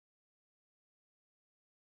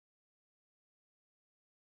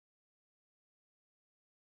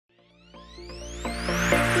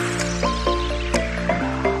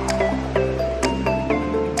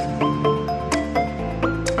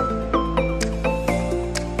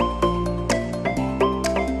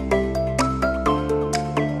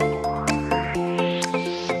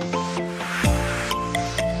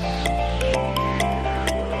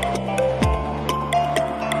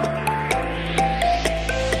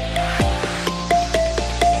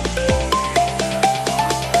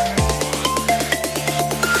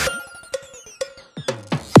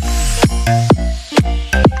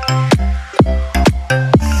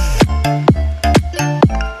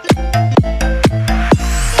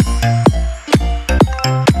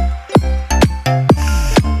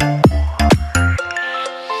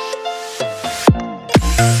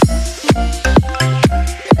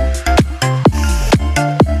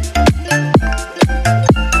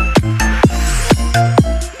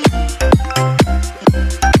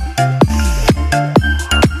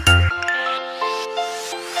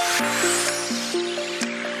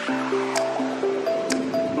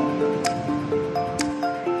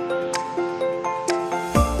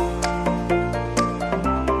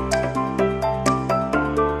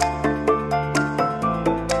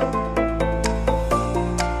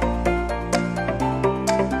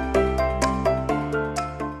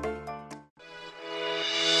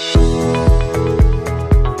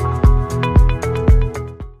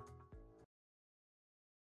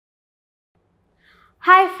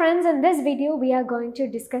friends, in this video we are going to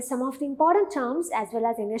discuss some of the important terms as well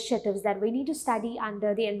as initiatives that we need to study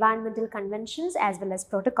under the environmental conventions as well as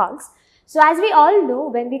protocols. So as we all know,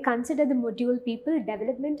 when we consider the module people,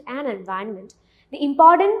 development and environment, the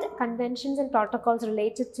important conventions and protocols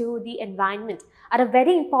related to the environment are a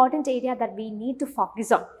very important area that we need to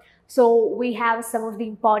focus on. So we have some of the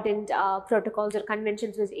important protocols or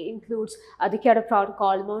conventions, which includes the Kyoto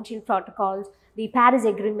Protocol, Montreal Protocols, the Paris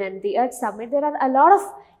Agreement, the Earth Summit. There are a lot of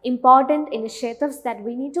important initiatives that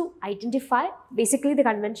we need to identify, basically the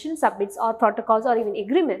convention submits or protocols or even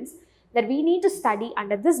agreements that we need to study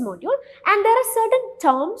under this module. And there are certain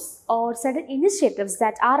terms or certain initiatives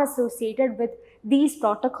that are associated with these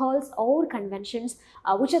protocols or conventions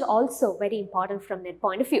which are also very important from that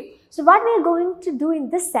point of view. So what we are going to do in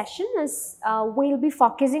this session is we'll be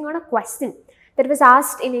focusing on a question that was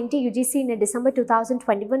asked in NT-UGC in December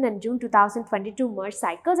 2021 and June 2022 merge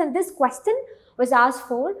cycles, and this question was asked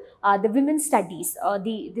for the women's studies or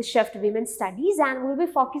the shift women's studies, and we'll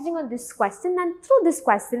be focusing on this question, and through this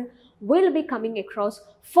question we'll be coming across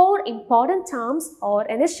 4 important terms or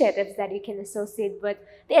initiatives that you can associate with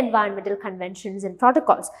the environmental conventions and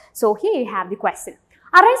protocols. So here you have the question.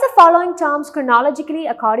 Arrange the following terms chronologically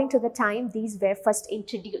according to the time these were first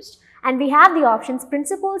introduced. And we have the options: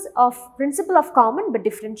 principle of common but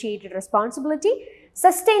differentiated responsibility,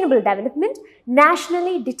 sustainable development,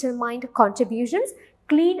 nationally determined contributions,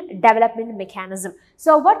 clean development mechanism.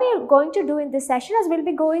 So what we are going to do in this session is we'll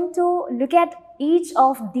be going to look at each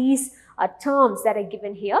of these terms that are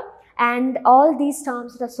given here, and all these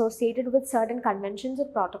terms are associated with certain conventions or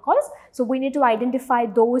protocols. So we need to identify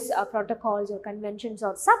those protocols or conventions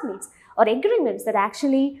or submits or agreements that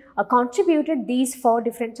actually contributed these 4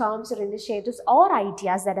 different terms or initiatives or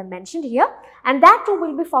ideas that are mentioned here, and that too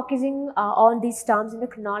will be focusing on these terms in the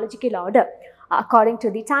chronological order according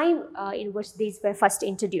to the time in which these were first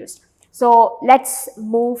introduced. So let's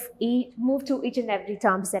move to each and every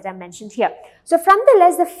terms that are mentioned here. So from the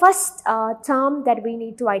list, the first term that we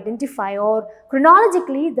need to identify, or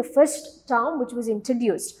chronologically the first term which was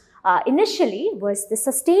introduced initially, was the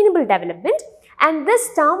sustainable development, and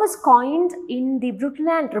this term was coined in the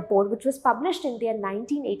Brundtland report, which was published in the year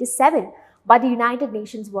 1987 by the United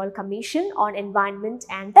Nations World Commission on Environment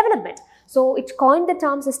and Development. So it coined the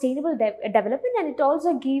term sustainable development, and it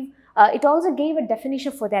also gave a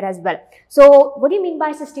definition for that as well. So what do you mean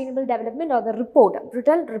by sustainable development? Or the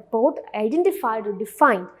Brundtland report identified or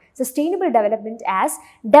defined sustainable development as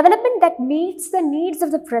development that meets the needs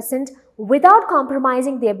of the present without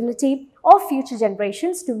compromising the ability of future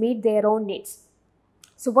generations to meet their own needs.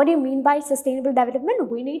 So what do you mean by sustainable development?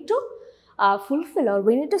 We need to fulfill, or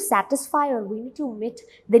we need to satisfy, or we need to meet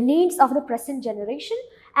the needs of the present generation,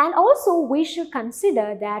 and also we should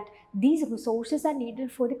consider that these resources are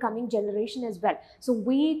needed for the coming generation as well. So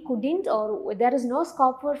we couldn't, or there is no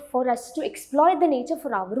scope for us to exploit the nature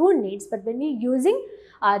for our own needs, but when we're using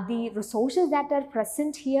the resources that are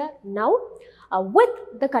present here now, with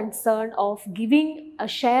the concern of giving a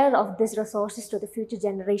share of these resources to the future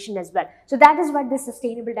generation as well. So that is what this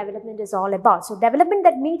sustainable development is all about. So development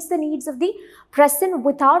that meets the needs of the present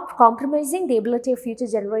without compromising the ability of future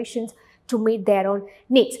generations to meet their own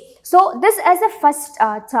needs. So this as a first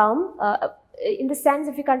term, in the sense,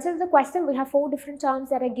 if you consider the question, we have 4 different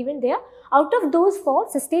terms that are given there. Out of those 4,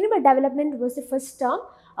 sustainable development was the first term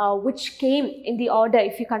which came in the order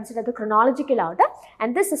if you consider the chronological order,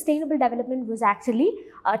 and this sustainable development was actually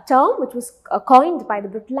a term which was coined by the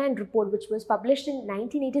Brundtland report, which was published in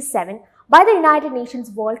 1987 by the United Nations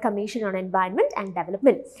World Commission on Environment and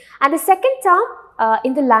Development. And the second term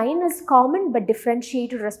in the line is common but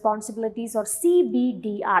differentiated responsibilities, or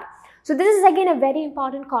CBDR. So this is again a very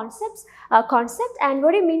important concept, and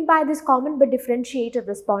what do you mean by this common but differentiated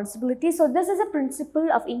responsibility? So this is a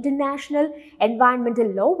principle of international environmental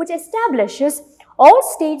law which establishes all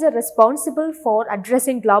states are responsible for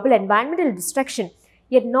addressing global environmental destruction,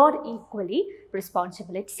 yet not equally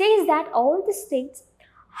responsible. It says that all the states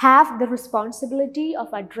have the responsibility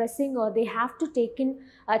of addressing, or they have to take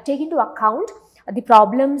into account the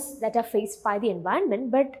problems that are faced by the environment,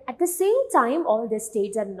 but at the same time all the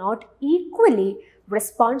states are not equally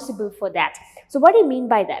responsible for that. So what do you mean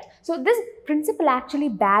by that? So this principle actually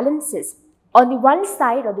balances, on the one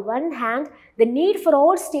side, on the one hand, the need for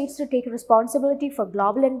all states to take responsibility for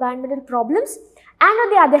global environmental problems, and on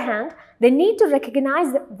the other hand, the need to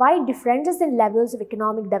recognize the wide differences in levels of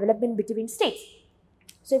economic development between states.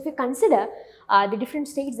 So if you consider the different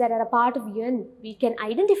states that are a part of UN, we can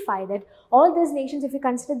identify that all these nations, if you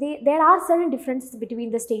consider, there are certain differences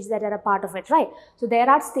between the states that are a part of it, right? So there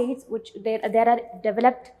are states which there are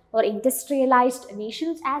developed or industrialized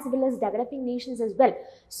nations as well as developing nations as well.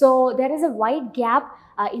 So there is a wide gap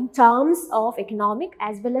in terms of economic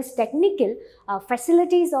as well as technical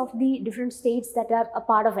facilities of the different states that are a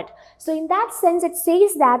part of it. So in that sense, it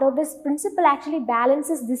says that, or this principle actually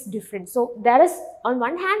balances this difference. So there is, on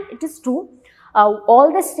one hand, it is true,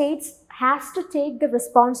 all the states has to take the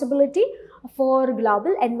responsibility for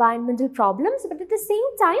global environmental problems, but at the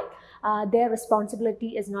same time, their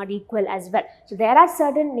responsibility is not equal as well. So there are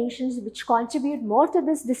certain nations which contribute more to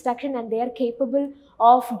this destruction, and they are capable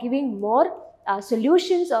of giving more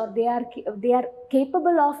solutions, or they are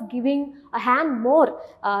capable of giving a hand more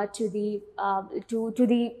to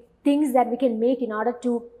the things that we can make in order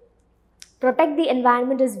to protect the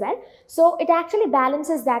environment as well. So it actually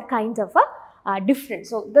balances that kind of a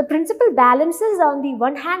difference. So the principle balances, on the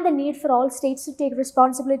one hand, the need for all states to take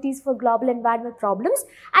responsibilities for global environment problems,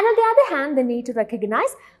 and on the other hand, the need to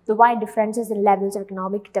recognize the wide differences in levels of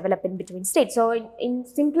economic development between states. So in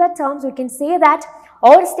simpler terms, we can say that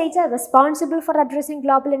all states are responsible for addressing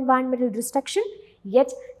global environmental destruction,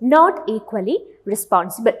 yet not equally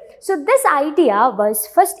responsible. So this idea was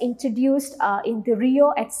first introduced in the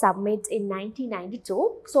Rio Earth Summit in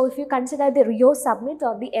 1992. So if you consider the Rio Summit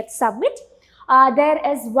or the Earth Summit, there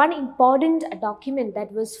is one important document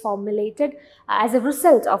that was formulated as a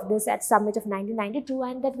result of this at Summit of 1992,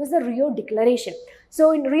 and that was the Rio Declaration.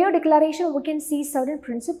 So in Rio Declaration, we can see certain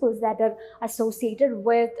principles that are associated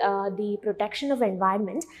with the protection of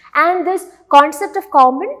environment, and this concept of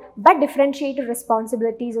common but differentiated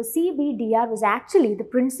responsibilities, or CBDR, was actually the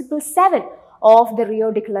principle 7 of the Rio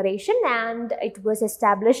Declaration, and it was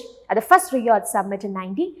established at the first Rio Earth Summit in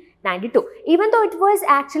 1992. Even though it was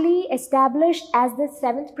actually established as the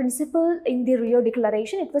 7th principle in the Rio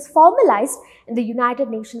Declaration, it was formalized in the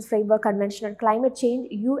United Nations Framework Convention on Climate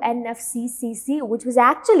Change, UNFCCC, which was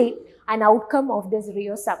actually an outcome of this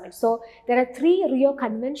Rio Summit. So there are 3 Rio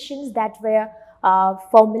Conventions that were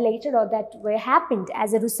formulated, or that were happened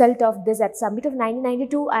as a result of this at Summit of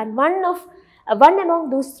 1992, and one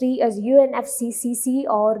among those 3 is UNFCCC,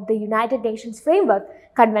 or the United Nations Framework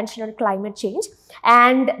Convention on Climate Change.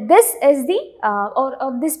 And this is the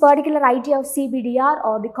or this particular idea of CBDR,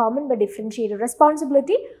 or the common but differentiated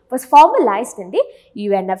responsibility, was formalized in the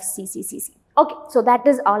UNFCCC. Okay, so that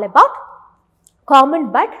is all about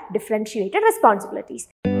common but differentiated responsibilities.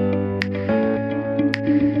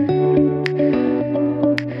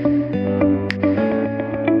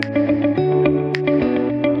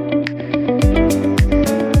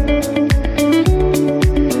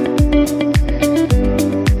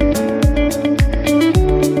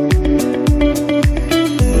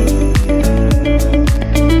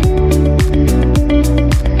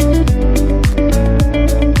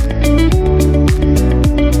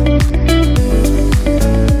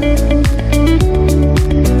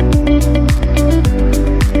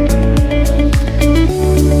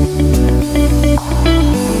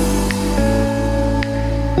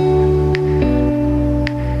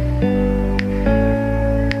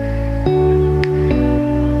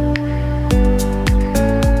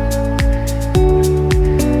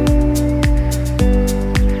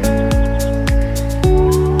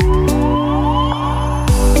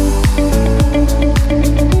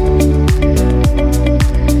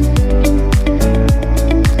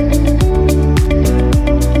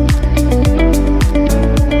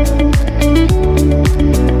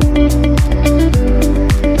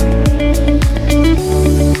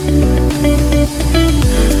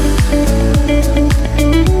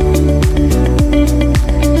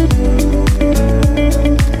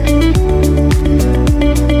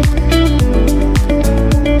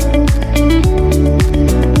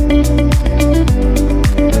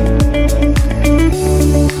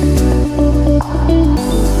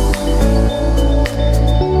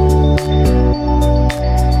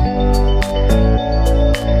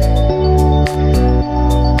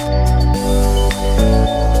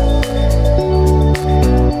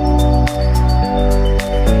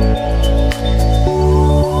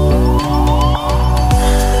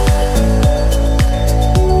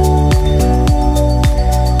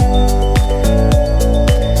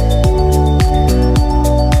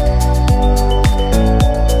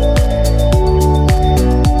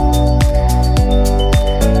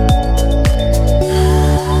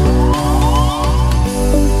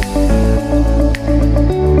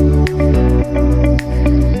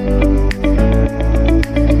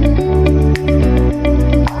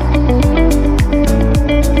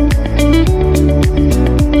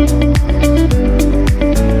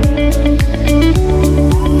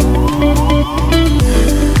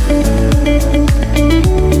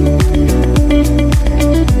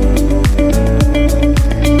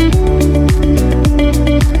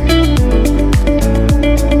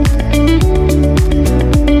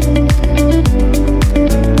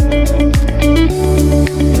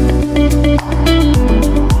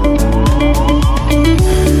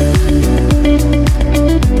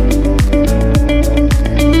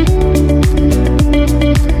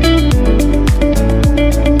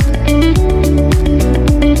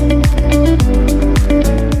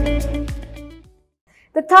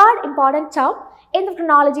 third important term in the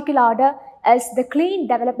chronological order is the Clean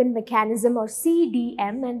Development Mechanism or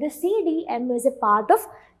CDM, and the CDM is a part of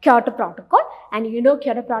Kyoto Protocol, and you know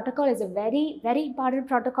Kyoto Protocol is a very important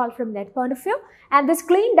protocol from that point of view, and this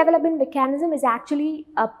Clean Development Mechanism is actually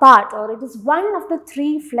a part, or it is one of the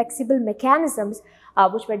 3 flexible mechanisms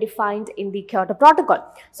which were defined in the Kyoto Protocol.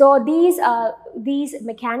 So these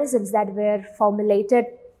mechanisms that were formulated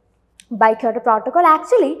by Kyoto Protocol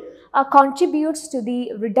actually contributes to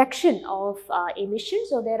the reduction of emissions.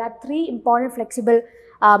 So there are 3 important flexible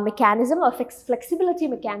mechanism or flexibility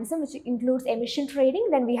mechanism, which includes emission trading.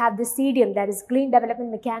 Then we have the CDM, that is Clean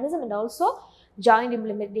Development Mechanism, and also joint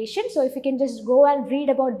implementation. So if you can just go and read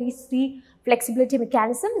about these 3 flexibility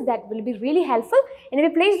mechanisms, that will be really helpful. And if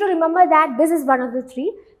you please do remember that this is one of the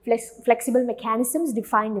 3 flexible mechanisms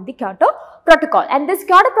defined in the Kyoto Protocol. And this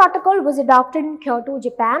Kyoto Protocol was adopted in Kyoto,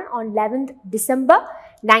 Japan on 11th December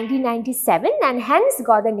 1997, and hence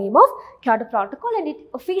got the name of Kyoto Protocol, and it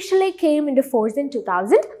officially came into force in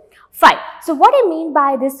 2005. So what I mean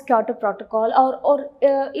by this Kyoto Protocol, or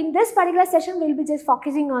in this particular session we will be just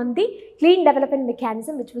focusing on the Clean Development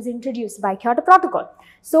Mechanism which was introduced by Kyoto Protocol.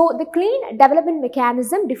 So the Clean Development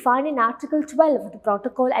Mechanism defined in Article 12 of the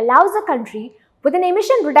protocol allows a country with an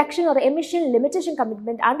emission reduction or emission limitation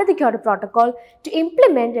commitment under the Kyoto Protocol to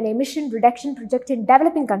implement an emission reduction project in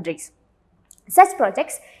developing countries. Such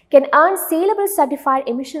projects can earn saleable certified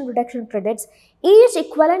emission reduction credits, each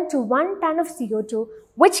equivalent to 1 ton of CO2,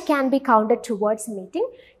 which can be counted towards meeting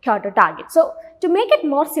Kyoto target. So to make it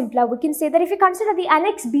more simpler, we can say that if you consider the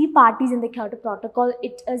Annex B parties in the Kyoto Protocol,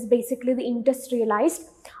 it is basically the industrialized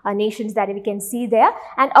nations that we can see there,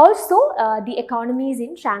 and also the economies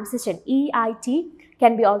in transition, EIT,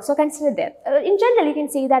 can be also considered there. In general, you can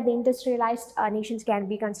say that the industrialized nations can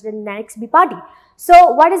be considered in Annex B party.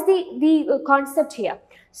 So what is the concept here?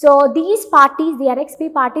 So these parties, the Annex B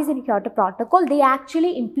parties in Kyoto Protocol, they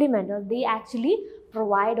actually implement, or they actually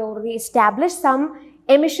provide, or they establish some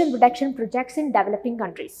emission reduction projects in developing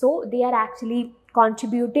countries. So they are actually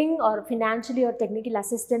contributing, or financially or technical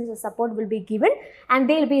assistance or support will be given, and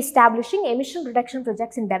they will be establishing emission reduction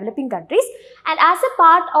projects in developing countries. And as a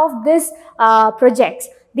part of this projects,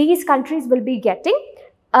 these countries will be getting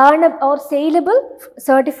or saleable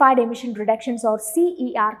certified emission reductions or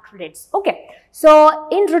CER credits. Okay, so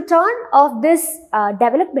in return of this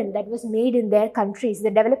development that was made in their countries, the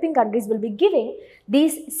developing countries will be giving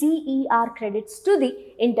these CER credits to the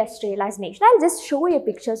industrialized nation. I'll just show you a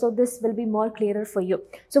picture so this will be more clearer for you.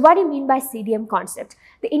 So what do you mean by CDM concept?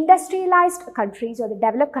 The industrialized countries or the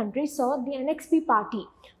developed countries, so the Annex B party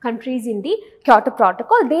countries in the Kyoto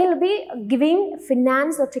Protocol, they will be giving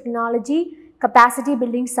finance or technology capacity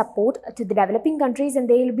building support to the developing countries, and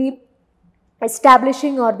they will be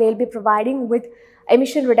establishing, or they will be providing with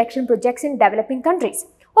emission reduction projects in developing countries.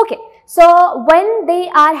 Okay, so when they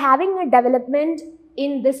are having a development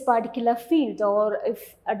in this particular field, or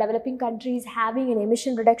if a developing country is having an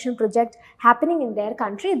emission reduction project happening in their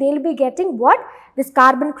country, they will be getting what? This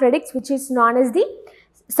carbon credits, which is known as the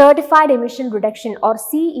certified emission reduction or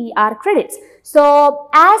CER credits. So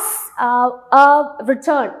as a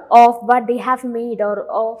return of what they have made, or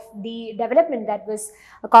of the development that was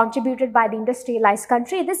contributed by the industrialized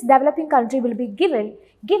country, this developing country will be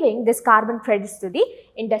giving this carbon credits to the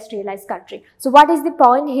industrialized country. So what is the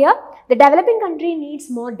point here? The developing country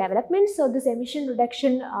needs more development, so this emission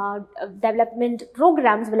reduction development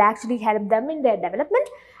programs will actually help them in their development.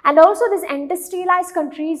 And also this industrialized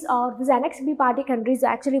countries, or this Annex B party countries,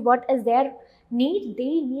 actually what is their need?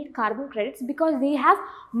 They need carbon credits because they have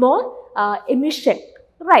more emission,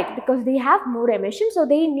 right? Because they have more emissions, so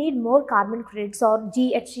they need more carbon credits or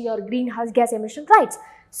GHG or greenhouse gas emission rights.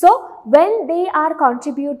 So when they are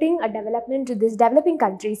contributing a development to these developing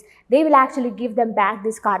countries, they will actually give them back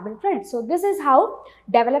this carbon credit. So this is how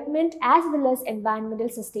development as well as environmental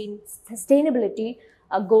sustainability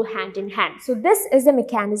go hand in hand. So this is a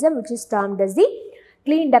mechanism which is termed as the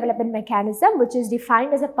Clean Development Mechanism, which is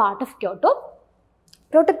defined as a part of Kyoto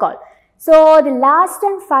Protocol. So the last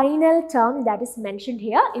and final term that is mentioned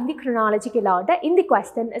here in the chronological order in the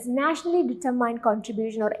question is Nationally Determined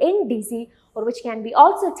Contribution, or NDC, or which can be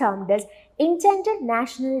also termed as Intended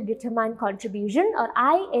Nationally Determined Contribution, or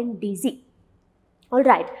INDC.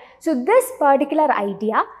 Alright, so this particular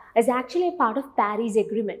idea is actually a part of Paris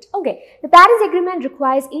Agreement. Okay, the Paris Agreement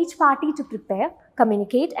requires each party to prepare,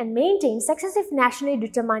 communicate and maintain successive nationally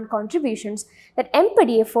determined contributions that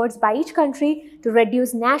embody efforts by each country to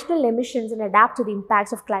reduce national emissions and adapt to the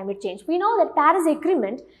impacts of climate change. We know that Paris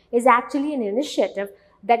Agreement is actually an initiative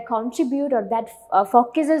that contribute or that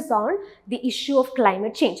focuses on the issue of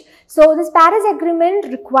climate change. So this Paris Agreement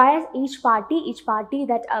requires each party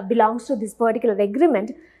that belongs to this particular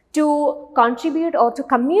agreement to contribute or to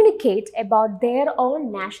communicate about their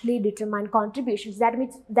own nationally determined contributions.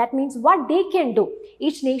 That means what they can do,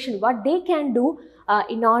 each nation, what they can do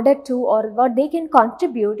in order to, or what they can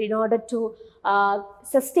contribute in order to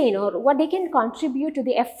sustain, or what they can contribute to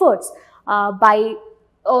the efforts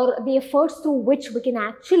the efforts through which we can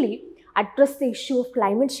actually address the issue of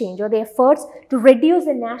climate change, or the efforts to reduce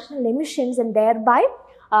the national emissions, and thereby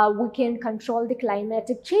we can control the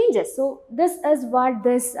climatic changes. So this is what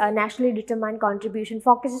this nationally determined contribution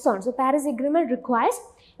focuses on. So Paris Agreement requires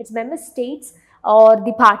its member states or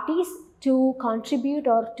the parties to contribute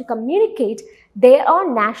or to communicate their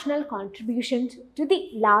own national contributions to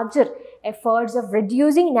the larger efforts of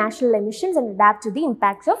reducing national emissions and adapt to the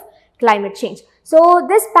impacts of climate change. So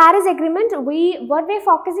this Paris Agreement, what we're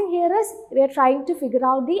focusing here is we're trying to figure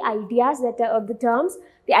out the ideas that are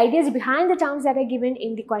the ideas behind the terms that are given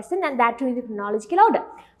in the question, and that too in the chronological order.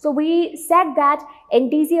 So we said that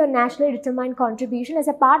NDC, or Nationally Determined Contribution, is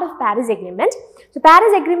a part of Paris Agreement. So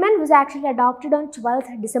Paris Agreement was actually adopted on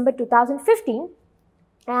 12th December 2015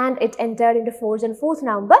 and it entered into force on 4th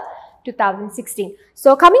November 2016.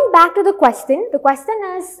 So coming back to the question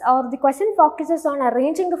focuses on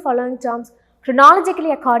arranging the following terms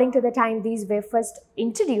chronologically according to the time these were first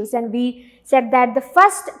introduced, and we said that the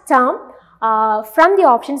first term from the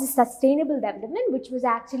options is sustainable development, which was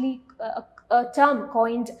actually a term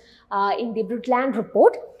coined in the Brundtland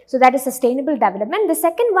report. So that is sustainable development. The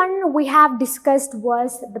second one we have discussed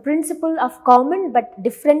was the principle of common but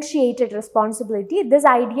differentiated responsibility. This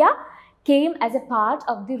idea came as a part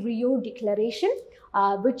of the Rio Declaration,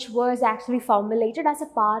 which was actually formulated as a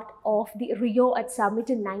part of the Rio Earth Summit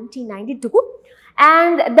in 1992.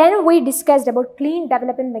 And then we discussed about clean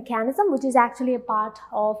development mechanism, which is actually a part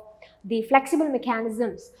of the flexible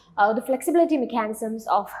mechanisms, the flexibility mechanisms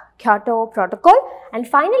of Kyoto Protocol. And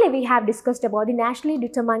finally, we have discussed about the nationally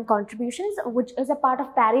determined contributions, which is a part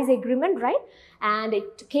of Paris Agreement, right? And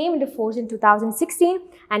it came into force in 2016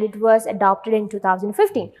 and it was adopted in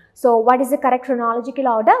 2015. So what is the correct chronological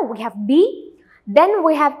order? We have B, then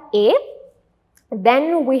we have A,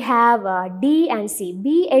 then we have D and C.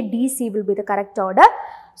 B, A, D, C will be the correct order.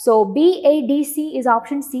 So B, A, D, C is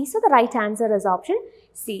option C. So the right answer is option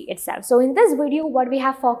C itself. So in this video, what we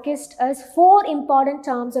have focused is 4 important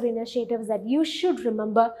terms or initiatives that you should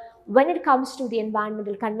remember when it comes to the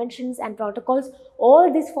environmental conventions and protocols.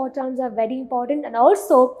 All these 4 terms are very important, and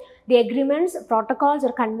also the agreements, protocols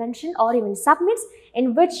or convention or even submits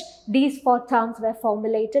in which these 4 terms were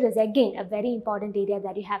formulated is again a very important area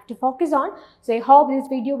that you have to focus on. So I hope this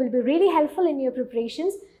video will be really helpful in your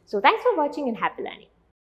preparations. So thanks for watching and happy learning.